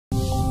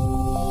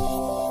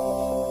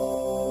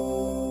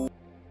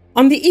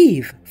On the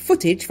eve,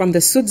 footage from the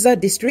Sudza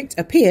district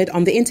appeared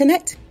on the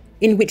internet,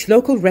 in which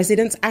local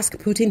residents ask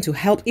Putin to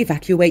help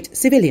evacuate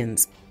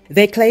civilians.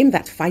 They claim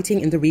that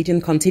fighting in the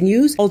region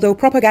continues, although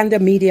propaganda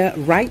media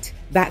write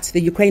that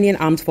the Ukrainian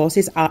armed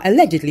forces are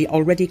allegedly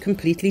already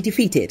completely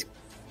defeated.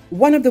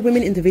 One of the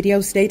women in the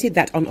video stated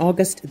that on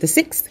August the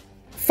 6th,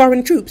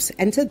 foreign troops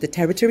entered the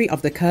territory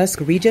of the Kursk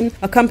region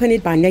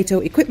accompanied by NATO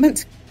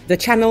equipment, the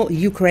channel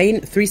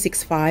Ukraine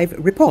 365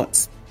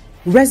 reports.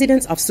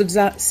 Residents of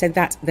Sudza said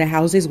that their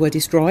houses were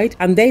destroyed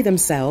and they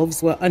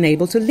themselves were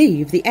unable to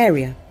leave the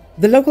area.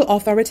 The local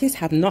authorities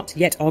have not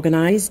yet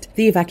organized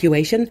the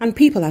evacuation and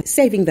people are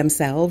saving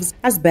themselves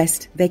as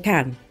best they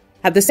can.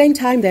 At the same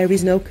time, there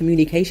is no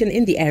communication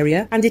in the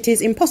area and it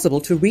is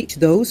impossible to reach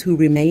those who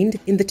remained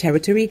in the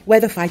territory where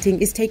the fighting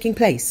is taking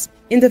place.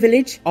 In the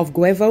village of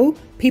waPo,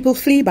 people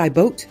flee by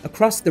boat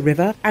across the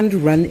river and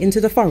run into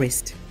the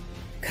forest.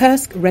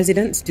 Kursk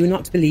residents do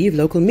not believe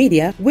local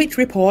media, which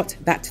report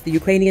that the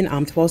Ukrainian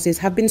armed forces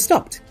have been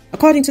stopped.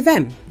 According to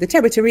them, the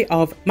territory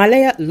of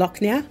Malaya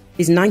Lochnia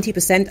is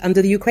 90% under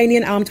the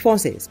Ukrainian armed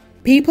forces.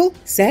 People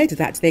said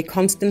that they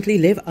constantly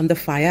live under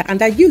fire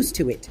and are used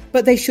to it,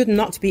 but they should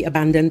not be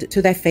abandoned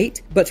to their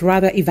fate, but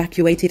rather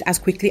evacuated as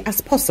quickly as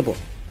possible.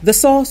 The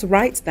source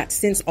writes that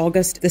since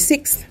August the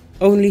 6th,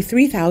 only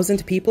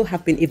 3,000 people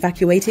have been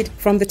evacuated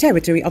from the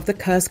territory of the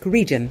Kursk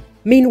region.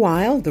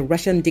 Meanwhile, the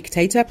Russian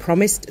dictator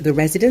promised the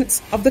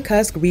residents of the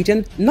Kursk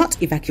region not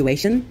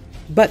evacuation,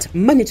 but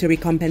monetary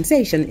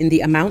compensation in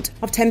the amount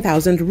of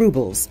 10,000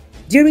 rubles.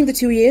 During the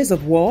 2 years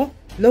of war,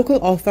 local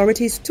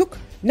authorities took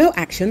no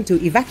action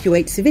to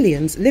evacuate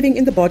civilians living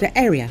in the border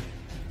area.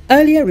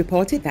 Earlier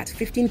reported that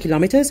 15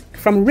 kilometers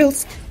from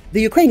Rilsk,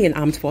 the Ukrainian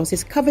armed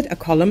forces covered a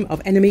column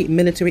of enemy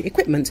military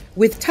equipment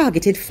with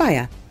targeted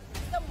fire.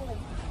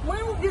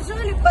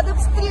 Под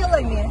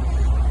обстрелами,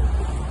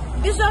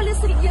 бежали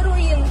среди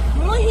руин,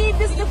 многие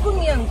без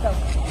документов.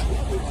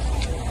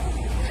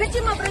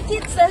 Хотим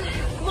обратиться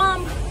к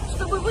вам,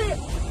 чтобы вы...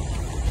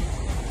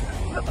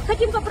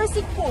 Хотим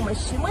попросить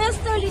помощи. Мы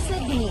остались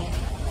одни.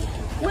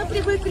 Мы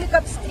привыкли к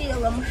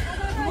обстрелам.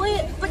 Мы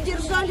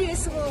поддержали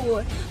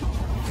СВО.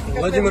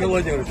 Владимир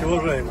Владимирович,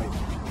 уважаемый,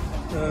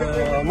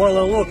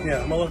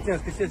 Малолокня,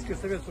 Малолокнянский сельский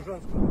совет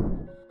Сужанского.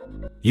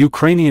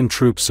 Ukrainian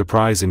troops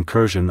surprise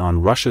incursion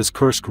on Russia's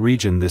Kursk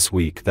region this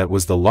week that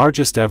was the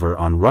largest ever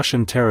on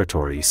Russian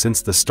territory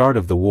since the start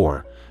of the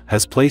war,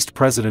 has placed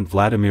President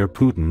Vladimir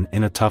Putin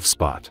in a tough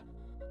spot.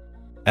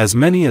 As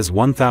many as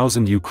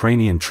 1,000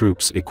 Ukrainian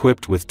troops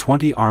equipped with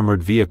 20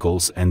 armored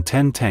vehicles and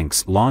 10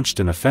 tanks launched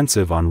an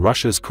offensive on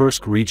Russia's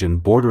Kursk region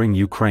bordering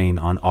Ukraine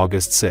on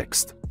August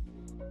 6.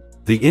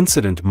 The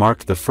incident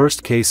marked the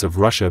first case of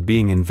Russia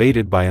being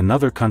invaded by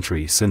another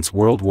country since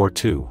World War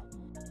II.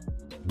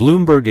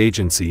 Bloomberg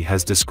agency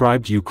has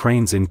described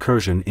Ukraine's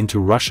incursion into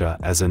Russia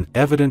as an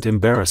evident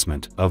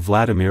embarrassment of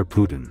Vladimir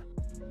Putin.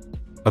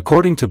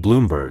 According to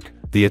Bloomberg,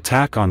 the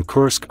attack on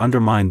Kursk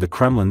undermined the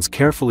Kremlin's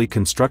carefully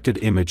constructed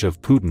image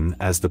of Putin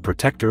as the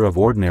protector of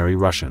ordinary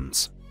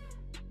Russians.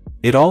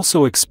 It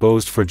also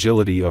exposed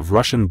fragility of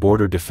Russian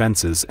border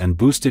defenses and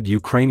boosted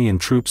Ukrainian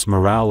troops'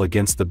 morale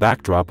against the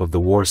backdrop of the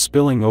war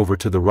spilling over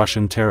to the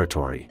Russian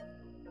territory.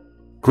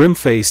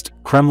 Grim-faced,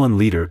 Kremlin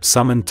leader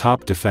summoned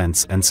top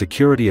defense and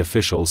security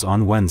officials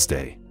on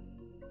Wednesday.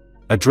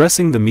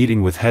 Addressing the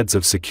meeting with heads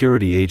of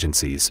security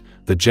agencies,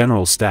 the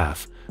General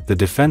Staff, the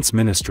Defense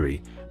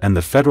Ministry, and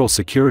the Federal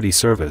Security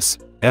Service,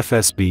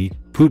 FSB,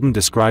 Putin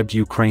described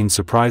Ukraine's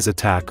surprise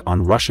attack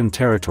on Russian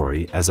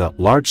territory as a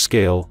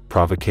large-scale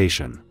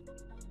provocation.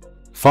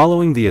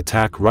 Following the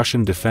attack,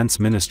 Russian Defense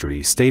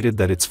Ministry stated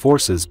that its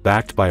forces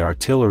backed by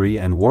artillery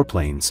and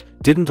warplanes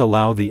didn't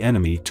allow the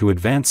enemy to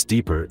advance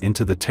deeper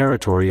into the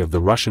territory of the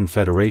Russian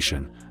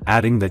Federation,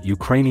 adding that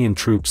Ukrainian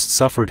troops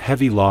suffered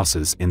heavy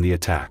losses in the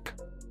attack.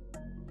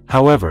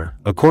 However,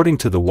 according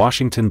to the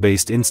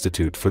Washington-based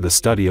Institute for the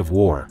Study of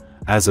War,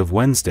 as of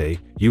Wednesday,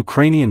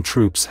 Ukrainian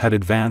troops had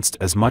advanced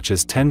as much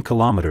as 10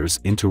 kilometers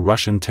into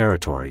Russian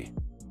territory.